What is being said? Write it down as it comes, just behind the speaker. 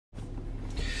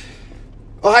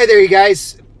Oh, hi there, you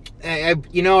guys. I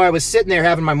was sitting there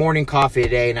having my morning coffee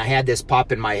today, and I had this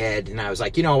pop in my head, and I was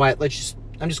like, you know what? I'm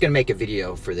just gonna make a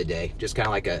video for the day, just kind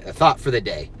of like a thought for the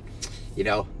day. You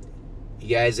know, you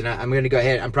guys, and I'm gonna go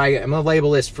ahead. I'm gonna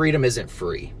label this "Freedom Isn't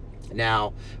Free."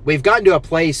 Now, we've gotten to a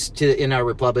place in our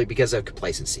republic because of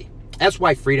complacency. That's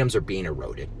why freedoms are being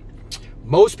eroded.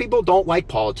 Most people don't like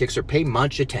politics or pay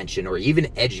much attention or even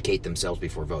educate themselves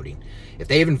before voting, if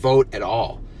they even vote at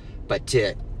all. But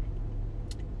to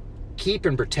keep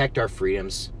and protect our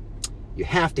freedoms, you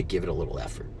have to give it a little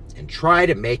effort and try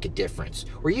to make a difference,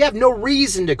 or you have no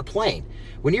reason to complain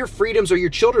when your freedoms or your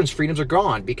children's freedoms are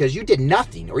gone because you did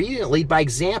nothing or you didn't lead by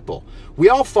example. We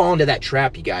all fall into that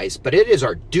trap, you guys, but it is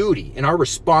our duty and our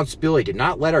responsibility to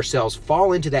not let ourselves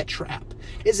fall into that trap.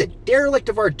 It is a derelict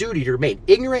of our duty to remain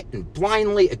ignorant and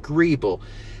blindly agreeable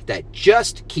that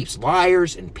just keeps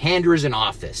liars and panderers in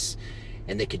office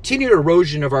and the continued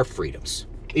erosion of our freedoms.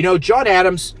 You know, John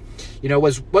Adams,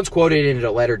 was once quoted in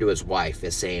a letter to his wife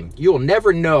as saying, "You will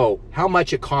never know how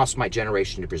much it cost my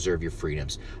generation to preserve your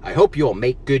freedoms. I hope you will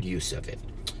make good use of it."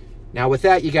 Now, with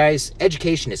that, you guys,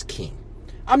 education is king.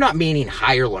 I'm not meaning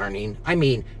higher learning. I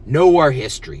mean, know our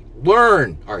history,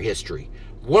 learn our history,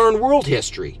 learn world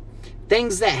history.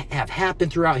 Things that have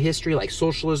happened throughout history, like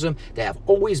socialism, that have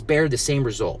always bared the same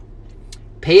result.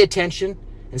 Pay attention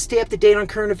and stay up to date on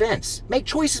current events. Make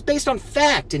choices based on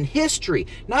fact and history,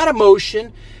 not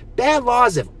emotion. Bad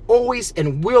laws have always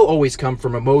and will always come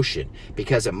from emotion,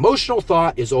 because emotional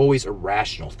thought is always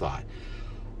irrational thought.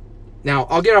 Now,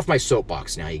 I'll get off my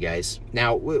soapbox now, you guys.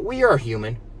 Now, we are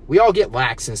human. We all get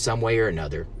lax in some way or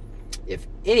another. If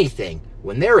anything,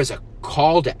 when there is a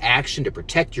call to action to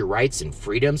protect your rights and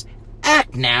freedoms,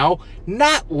 act now,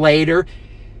 not later,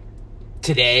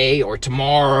 today or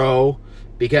tomorrow,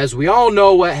 because we all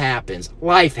know what happens.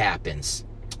 Life happens.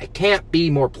 I can't be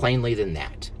more plainly than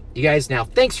that. You guys, now,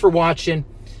 thanks for watching.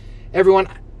 Everyone,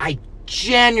 I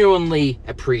genuinely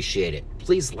appreciate it.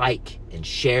 Please like and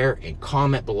share and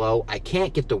comment below. I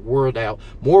can't get the word out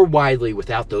more widely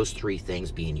without those three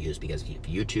things being used because of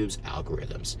YouTube's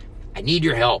algorithms. I need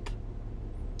your help.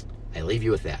 I leave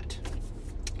you with that.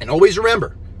 And always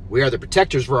remember, we are the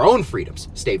protectors of our own freedoms.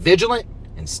 Stay vigilant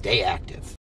and stay active.